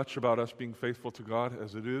not so much about us being faithful to God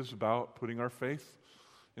as it is about putting our faith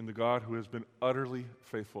in the God who has been utterly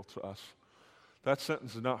faithful to us. That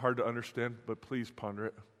sentence is not hard to understand, but please ponder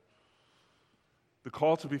it. The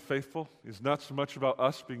call to be faithful is not so much about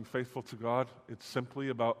us being faithful to God, it's simply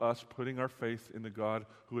about us putting our faith in the God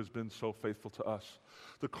who has been so faithful to us.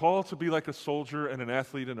 The call to be like a soldier and an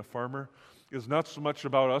athlete and a farmer is not so much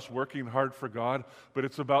about us working hard for God, but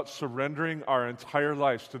it's about surrendering our entire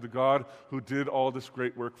lives to the God who did all this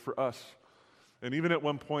great work for us. And even at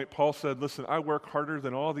one point, Paul said, listen, I work harder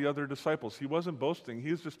than all the other disciples. He wasn't boasting.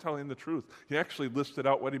 He was just telling the truth. He actually listed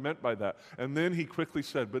out what he meant by that. And then he quickly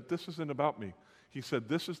said, but this isn't about me. He said,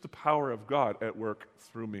 this is the power of God at work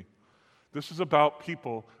through me. This is about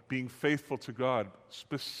people being faithful to God,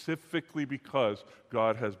 specifically because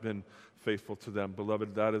God has been faithful to them.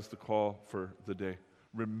 Beloved, that is the call for the day.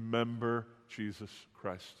 Remember Jesus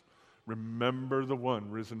Christ. Remember the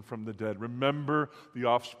one risen from the dead. Remember the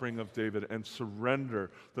offspring of David, and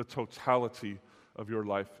surrender the totality of your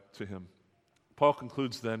life to him. Paul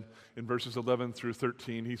concludes then in verses 11 through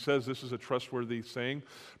 13. He says this is a trustworthy saying.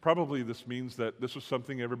 Probably this means that this was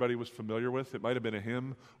something everybody was familiar with. It might have been a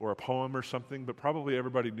hymn or a poem or something, but probably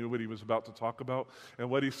everybody knew what he was about to talk about. And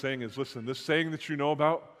what he's saying is, listen, this saying that you know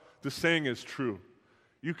about, this saying is true.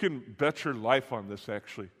 You can bet your life on this,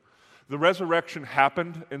 actually. The resurrection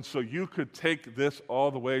happened, and so you could take this all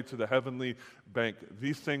the way to the heavenly bank.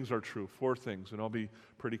 These things are true. 4 things, and I'll be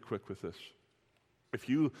pretty quick with this.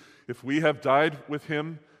 If we have died with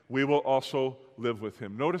him, we will also live with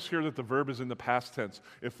him. Notice here that the verb is in the past tense.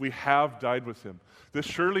 If we have died with him. This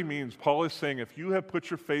surely means, Paul is saying, if you have put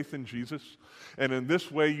your faith in Jesus, and in this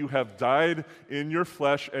way you have died in your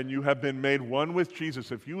flesh, and you have been made one with Jesus,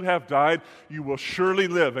 if you have died, you will surely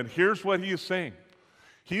live. And here's what he is saying.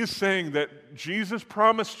 He is saying that Jesus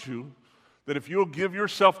promised you that if you'll give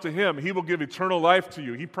yourself to him, he will give eternal life to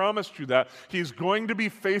you. He promised you that. He's going to be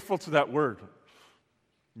faithful to that word.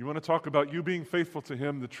 You want to talk about you being faithful to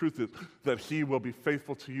him? The truth is that he will be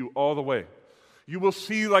faithful to you all the way. You will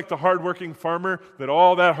see, like the hardworking farmer, that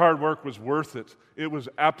all that hard work was worth it. It was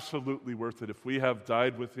absolutely worth it. If we have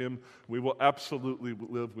died with him, we will absolutely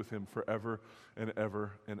live with him forever and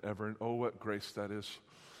ever and ever. And oh, what grace that is.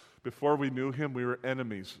 Before we knew him, we were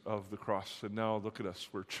enemies of the cross. And now look at us.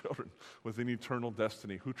 We're children with an eternal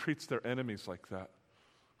destiny. Who treats their enemies like that?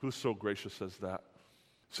 Who's so gracious as that?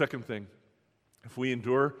 Second thing, if we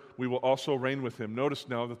endure, we will also reign with him. Notice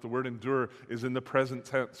now that the word endure is in the present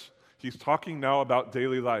tense. He's talking now about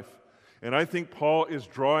daily life. And I think Paul is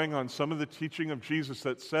drawing on some of the teaching of Jesus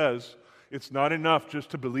that says it's not enough just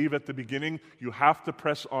to believe at the beginning. You have to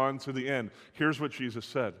press on to the end. Here's what Jesus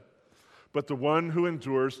said. But the one who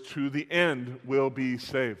endures to the end will be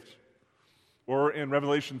saved. Or in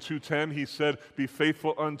Revelation 2:10, he said, be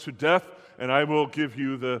faithful unto death, and I will give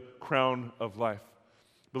you the crown of life.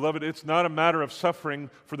 Beloved, it's not a matter of suffering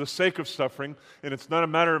for the sake of suffering, and it's not a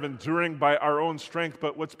matter of enduring by our own strength,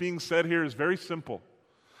 but what's being said here is very simple.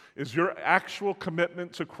 Is your actual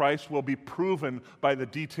commitment to Christ will be proven by the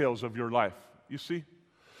details of your life. You see?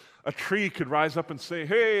 A tree could rise up and say,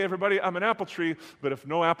 hey, everybody, I'm an apple tree, but if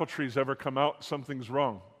no apple trees ever come out, something's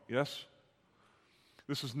wrong. Yes?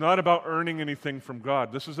 This is not about earning anything from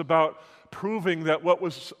God. This is about proving that what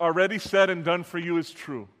was already said and done for you is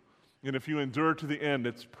true. And if you endure to the end,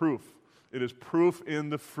 it's proof. It is proof in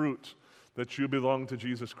the fruit that you belong to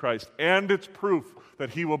Jesus Christ. And it's proof that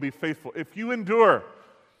he will be faithful. If you endure,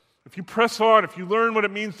 if you press on, if you learn what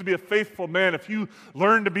it means to be a faithful man, if you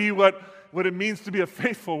learn to be what it means to be a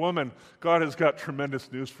faithful woman, God has got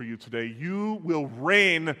tremendous news for you today. You will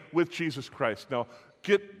reign with Jesus Christ. Now,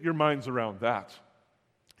 get your minds around that.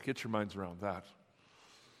 Get your minds around that.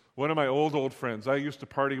 One of my old friends, I used to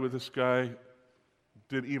party with this guy,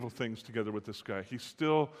 did evil things together with this guy. He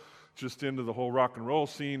still just into the whole rock and roll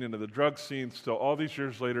scene, into the drug scene, still all these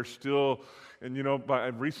years later, still, and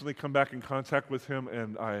I've recently come back in contact with him,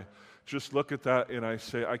 and I just look at that and I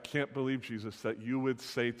say, I can't believe, Jesus, that you would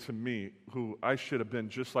say to me, who I should have been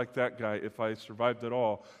just like that guy if I survived at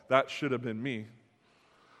all, that should have been me.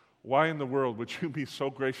 Why in the world would you be so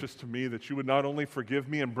gracious to me that you would not only forgive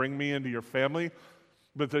me and bring me into your family,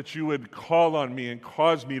 but that you would call on me and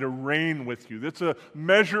cause me to reign with you? That's a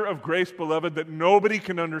measure of grace, beloved, that nobody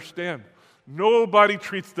can understand. Nobody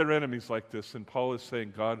treats their enemies like this. And Paul is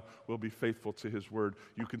saying God will be faithful to his word.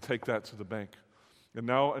 You can take that to the bank. And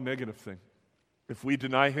now a negative thing. If we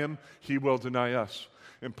deny him, he will deny us.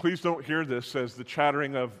 And please don't hear this as the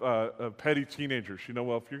chattering of petty teenagers.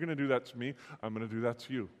 Well, if you're going to do that to me, I'm going to do that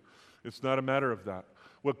to you. It's not a matter of that.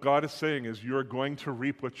 What God is saying is you're going to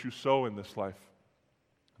reap what you sow in this life.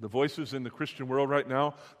 The voices in the Christian world right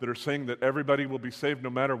now that are saying that everybody will be saved no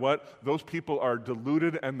matter what, those people are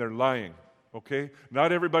deluded and they're lying, okay?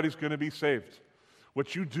 Not everybody's going to be saved.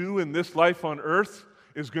 What you do in this life on earth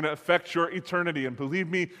is going to affect your eternity. And believe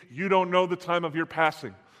me, you don't know the time of your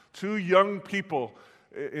passing. 2 young people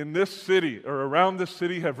in this city or around this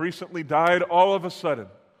city have recently died all of a sudden.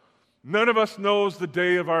 None of us knows the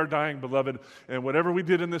day of our dying, beloved, and whatever we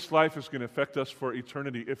did in this life is going to affect us for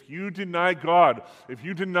eternity. If you deny God, if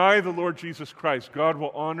you deny the Lord Jesus Christ, God will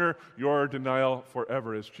honor your denial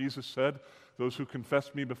forever. As Jesus said, those who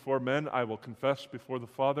confess me before men, I will confess before the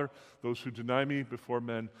Father. Those who deny me before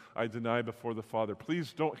men, I deny before the Father.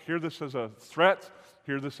 Please don't hear this as a threat.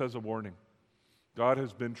 Hear this as a warning. God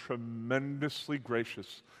has been tremendously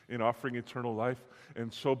gracious in offering eternal life,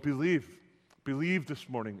 and so believe this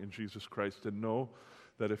morning in Jesus Christ and know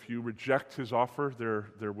that if you reject his offer,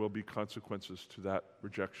 there will be consequences to that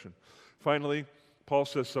rejection. Finally, Paul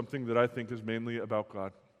says something that I think is mainly about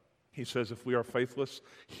God. He says, if we are faithless,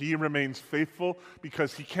 he remains faithful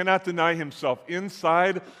because he cannot deny himself.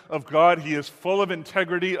 Inside of God, he is full of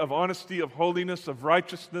integrity, of honesty, of holiness, of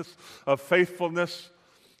righteousness, of faithfulness.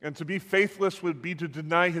 And to be faithless would be to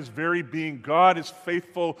deny his very being. God is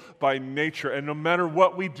faithful by nature. And no matter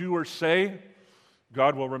what we do or say,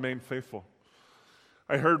 God will remain faithful.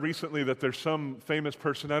 I heard recently that there's some famous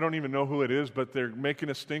person, I don't even know who it is, but they're making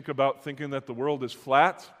a stink about thinking that the world is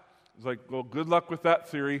flat. It's like, well, good luck with that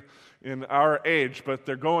theory in our age, but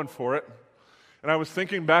they're going for it. And I was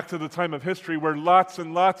thinking back to the time of history where lots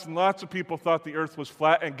and lots and lots of people thought the earth was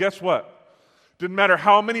flat, and guess what? Didn't matter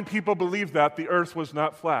how many people believed that, the earth was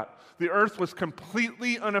not flat. The earth was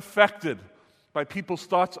completely unaffected by people's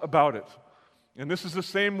thoughts about it. And this is the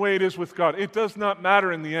same way it is with God. It does not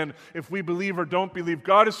matter in the end if we believe or don't believe.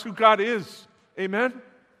 God is who God is. Amen?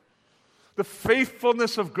 The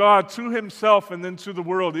faithfulness of God to himself and then to the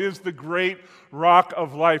world is the great rock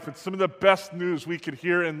of life. It's some of the best news we could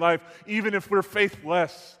hear in life, even if we're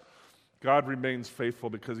faithless. God remains faithful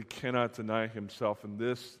because he cannot deny himself. And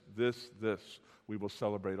this we will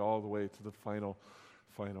celebrate all the way to the final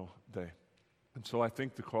day. And so I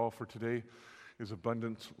think the call for today is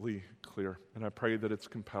abundantly clear, and I pray that it's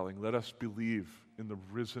compelling. Let us believe in the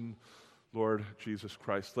risen Lord Jesus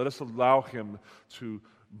Christ. Let us allow him to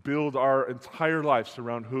build our entire lives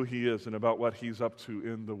around who he is and about what he's up to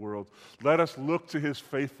in the world. Let us look to his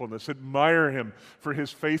faithfulness, admire him for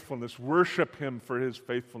his faithfulness, worship him for his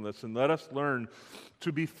faithfulness, and let us learn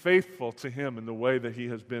to be faithful to him in the way that he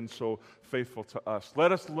has been so faithful to us.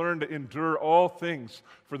 Let us learn to endure all things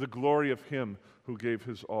for the glory of him who gave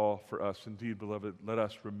his all for us. Indeed, beloved, let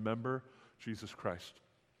us remember Jesus Christ,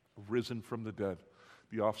 risen from the dead,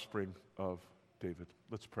 the offspring of David.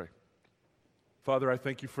 Let's pray. Father, I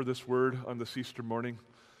thank you for this word on this Easter morning.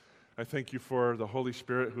 I thank you for the Holy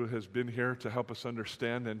Spirit who has been here to help us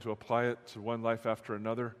understand and to apply it to one life after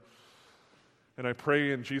another. And I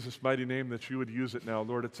pray in Jesus' mighty name that you would use it now.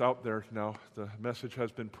 Lord, it's out there now. The message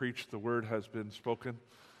has been preached. The word has been spoken.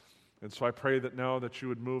 And so I pray that now that you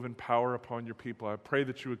would move in power upon your people. I pray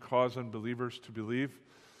that you would cause unbelievers to believe.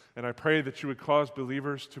 And I pray that you would cause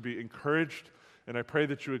believers to be encouraged. And I pray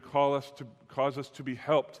that you would cause us to be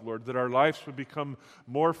helped, Lord, that our lives would become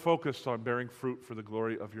more focused on bearing fruit for the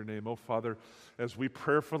glory of your name. Oh, Father, as we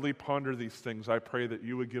prayerfully ponder these things, I pray that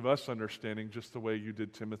you would give us understanding just the way you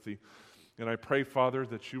did Timothy. And I pray, Father,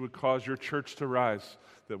 that you would cause your church to rise,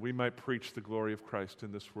 that we might preach the glory of Christ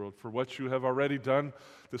in this world. For what you have already done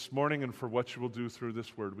this morning and for what you will do through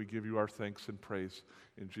this word, we give you our thanks and praise.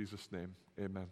 In Jesus' name, amen.